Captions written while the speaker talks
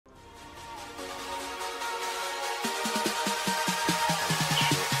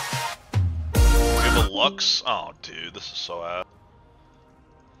Lux? Oh, dude, this is so ass.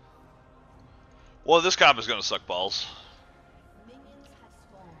 Well, this comp is gonna suck balls.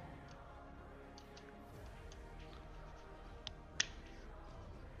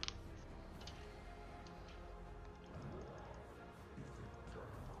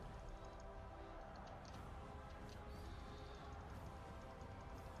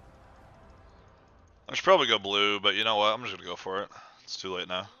 I should probably go blue, but you know what? I'm just gonna go for it. It's too late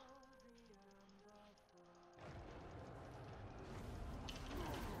now.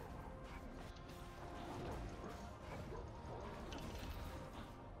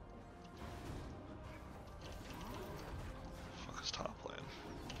 Fuck is top lane?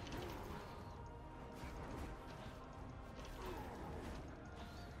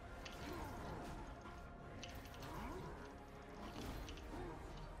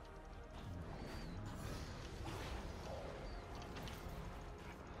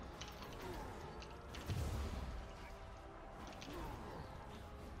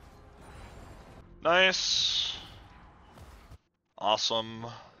 Nice. Awesome.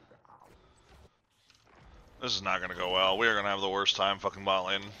 This is not gonna go well. We are gonna have the worst time fucking bot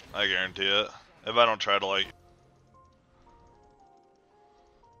lane. I guarantee it. If I don't try to like...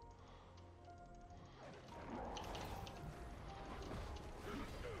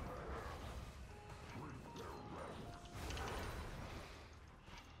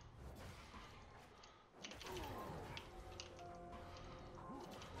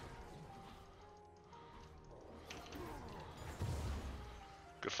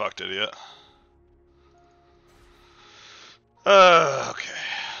 Get fucked, idiot. Okay.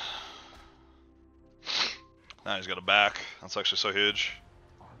 Now he's got a back. That's actually so huge.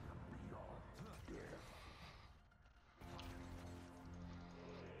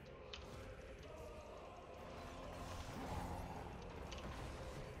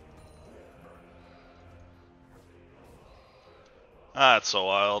 That's so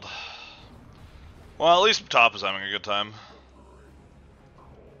wild. Well, at least top is having a good time.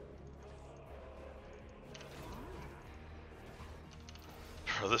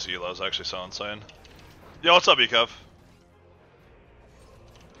 Bro, this elo is actually so insane. Yo, what's up, Ekev?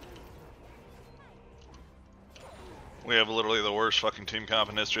 We have literally the worst fucking team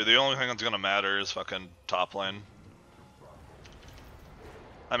comp in history. The only thing that's gonna matter is fucking top lane.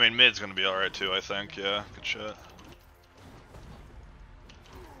 I mean, mid's gonna be alright too, I think. Yeah, good shit.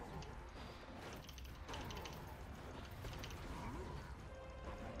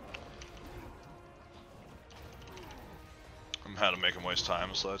 I'm how to make him waste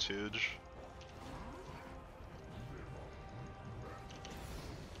time, so that's huge.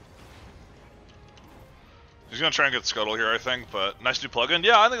 He's gonna try and get Scuttle here, I think, but nice new plugin.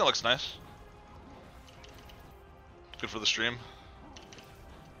 Yeah, I think it looks nice. Good for the stream.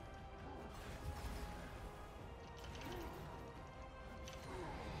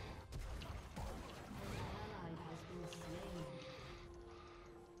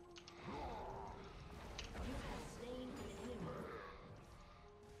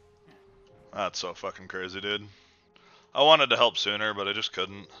 That's so fucking crazy, dude. I wanted to help sooner, but I just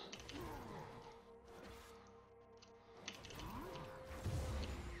couldn't.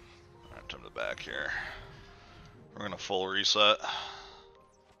 Alright, turn to the back here. We're gonna full reset.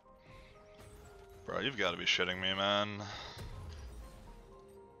 Bro, you've got to be shitting me, man.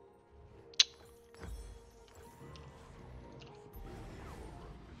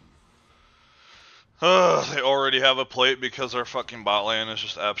 They already have a plate because our fucking bot lane is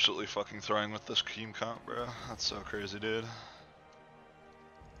just absolutely fucking throwing with this team comp, bro. That's so crazy, dude.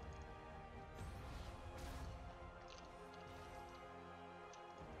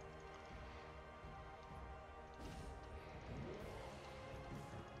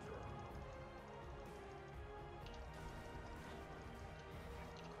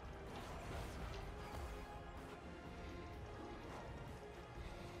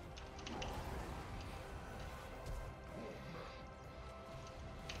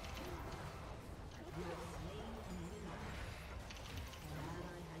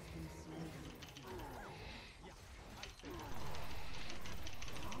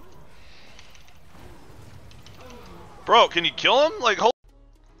 Bro, can you kill him? Like, hold.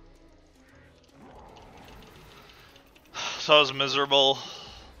 So I was miserable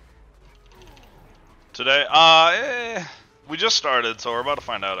today. We just started, so we're about to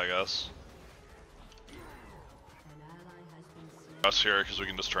find out, I guess. Us here, because we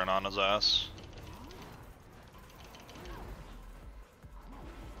can just turn on his ass.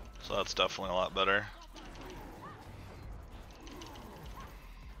 So that's definitely a lot better.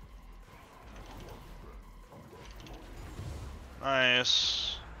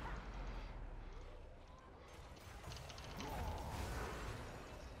 Nice.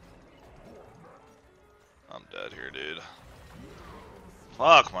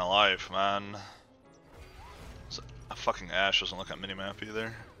 Fuck my life, man. Fucking Ashe doesn't look at minimap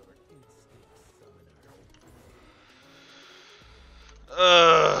either.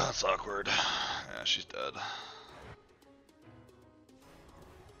 That's awkward. Yeah, she's dead.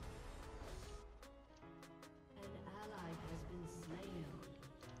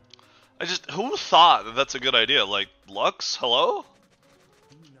 Who thought that that's a good idea? Like, Lux? Hello?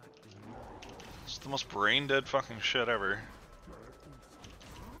 It's the most brain dead fucking shit ever.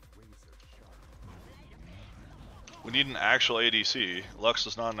 We need an actual ADC. Lux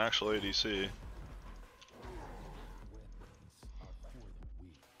is not an actual ADC.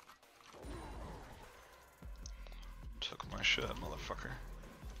 Took my shit, motherfucker.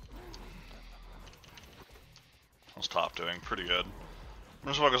 How's top doing? Pretty good. I'm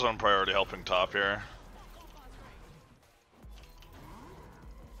just focused on priority helping top here.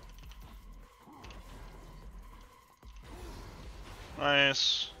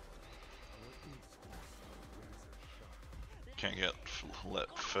 Nice. Can't get lit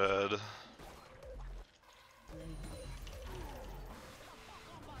fed.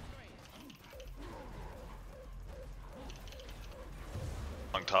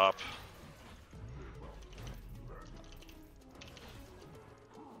 On top.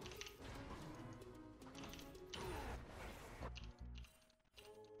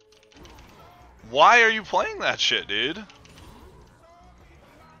 Why are you playing that shit, dude?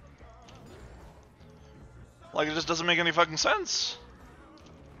 Like, it just doesn't make any fucking sense.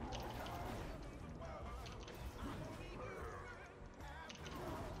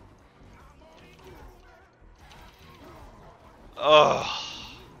 Ugh.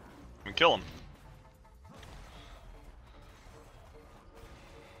 I mean, kill him.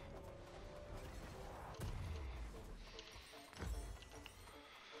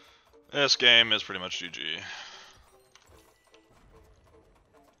 This game is pretty much GG.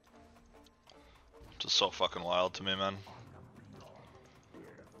 Just so fucking wild to me, man.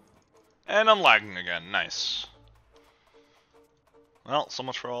 And I'm lagging again. Nice. Well, so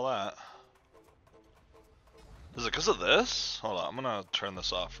much for all that. Is it because of this? Hold on, I'm gonna turn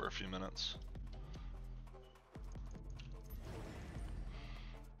this off for a few minutes.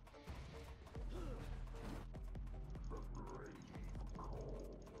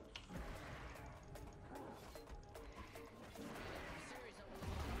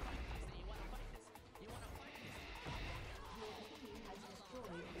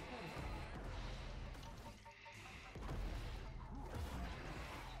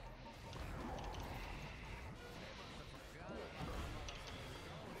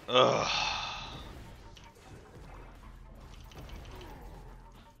 Ugh.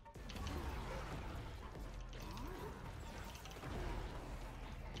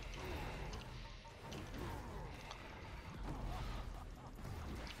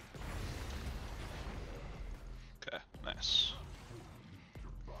 Okay, nice.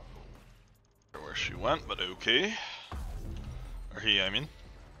 Where she went, but okay. Or he, I mean.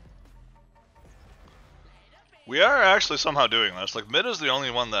 We are actually somehow doing this. Like, mid is the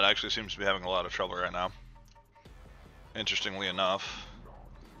only one that actually seems to be having a lot of trouble right now. Interestingly enough.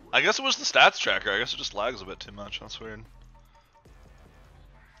 I guess it was the stats tracker. I guess it just lags a bit too much. That's weird.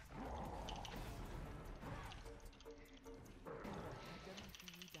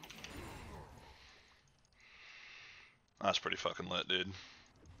 That's pretty fucking lit, dude.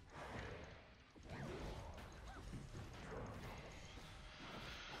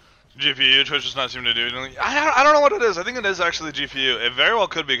 GPU, Twitch does not seem to do anything. I don't know what it is. I think it is actually the GPU. It very well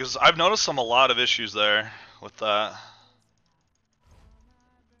could be, because I've noticed a lot of issues there with that.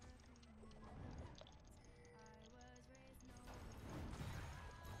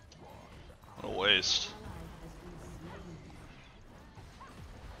 What a waste.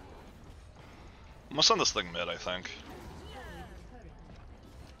 I'm gonna send this thing mid, I think.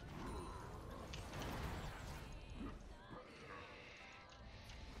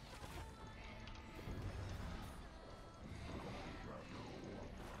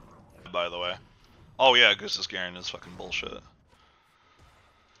 By the way. Oh yeah, Goose is Garen is fucking bullshit.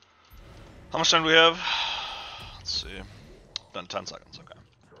 How much time do we have? Let's see. Done 10 seconds, okay.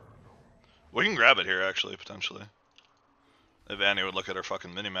 We can grab it here actually, potentially. If Annie would look at her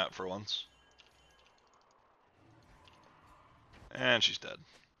fucking minimap for once. And she's dead.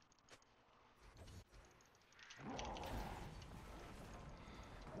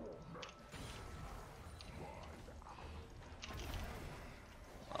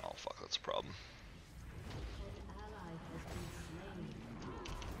 Oh fuck, that's a problem.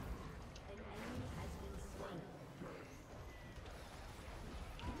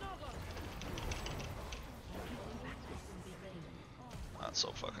 That's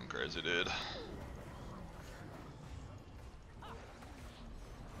so fucking crazy, dude.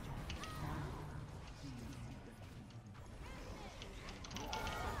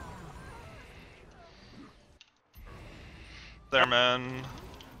 There, man.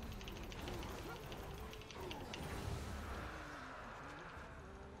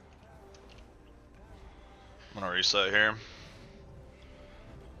 I'm gonna reset here.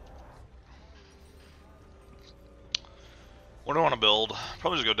 What do I want to build?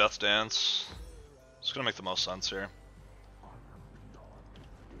 Probably just go Death Dance. It's gonna make the most sense here.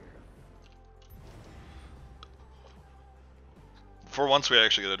 For once we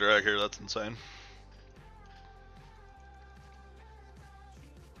actually get a drag here, that's insane.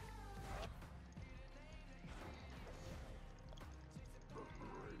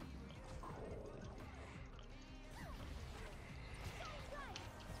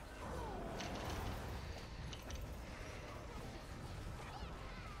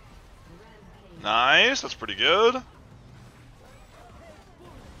 Nice, that's pretty good.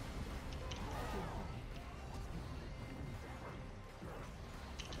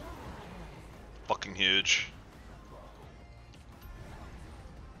 Fucking huge.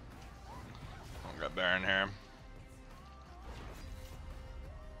 I'll grab Baron here.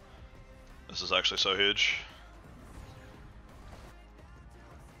 This is actually so huge.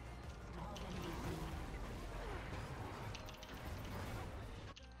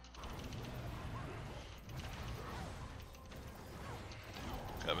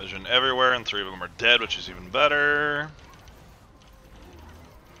 Got vision everywhere, and 3 of them are dead, which is even better.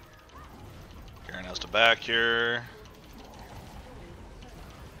 Garen has to back here.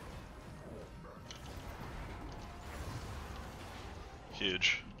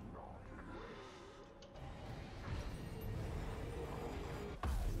 Huge.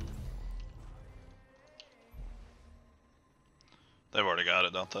 They've already got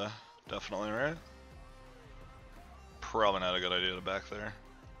it, don't they? Definitely, right? Probably not a good idea to back there.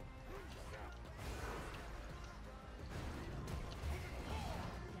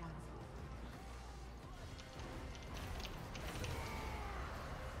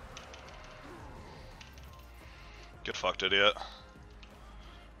 Get fucked, idiot.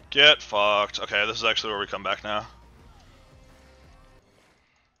 Get fucked. Okay, this is actually where we come back now.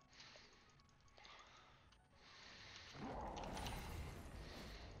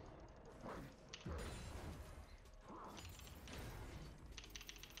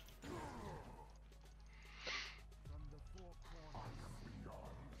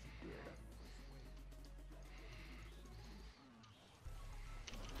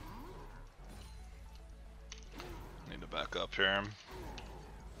 Need to back up here.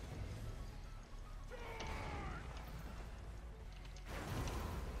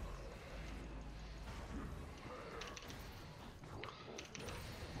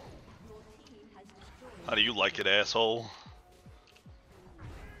 How do you like it, asshole?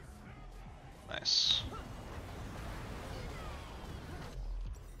 Nice.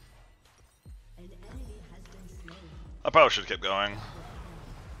 I probably should have kept going.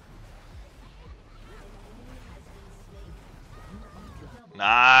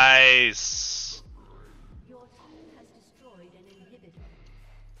 Nice.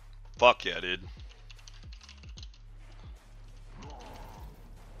 Fuck yeah, dude.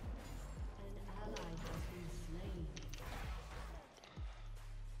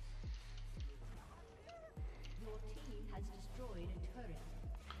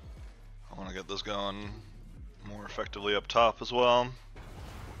 I want to get this going more effectively up top as well.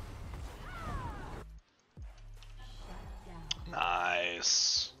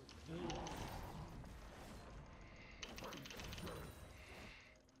 Nice.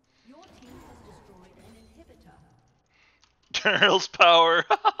 Girl's power.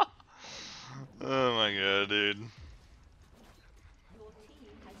 Oh my god, dude.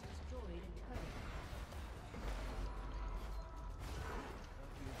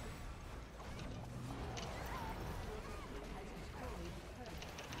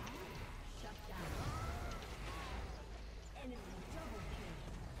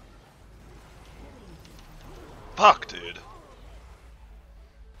 Fuck, dude.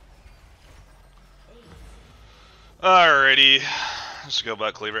 Alrighty. Let's go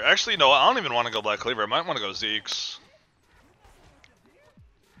Black Cleaver. Actually, no, I don't even want to go Black Cleaver. I might want to go Zeke's.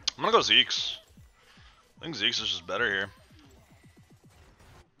 I'm gonna go Zeke's. I think Zeke's is just better here.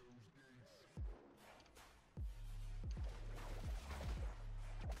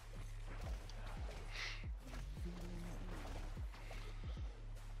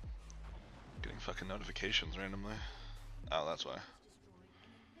 Getting fucking notifications randomly. Oh, that's why.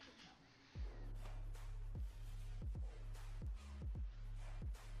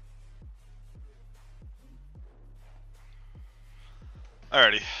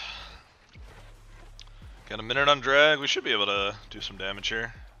 Alrighty. Got a minute on drag. We should be able to do some damage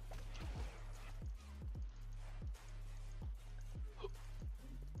here.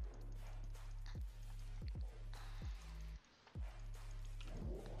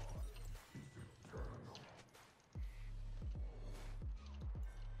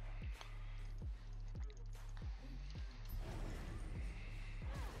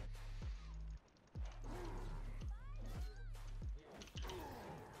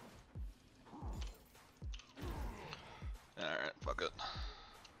 Alright, fuck it.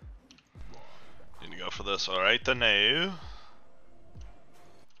 Need to go for this. Alright, then now.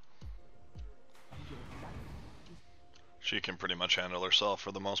 She can pretty much handle herself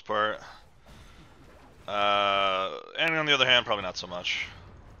for the most part. And on the other hand, probably not so much.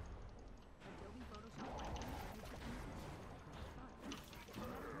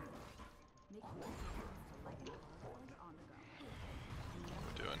 What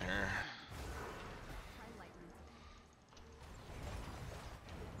are we doing here?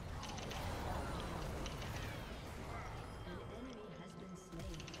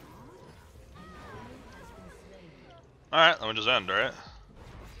 Alright, let me just end, alright?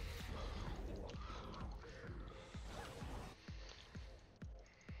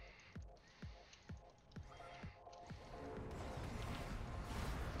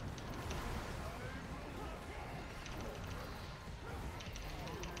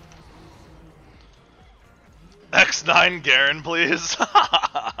 X9 Garen, please.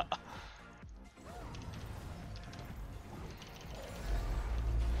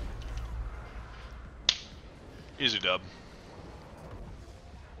 Easy dub.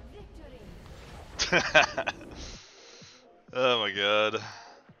 Oh my god.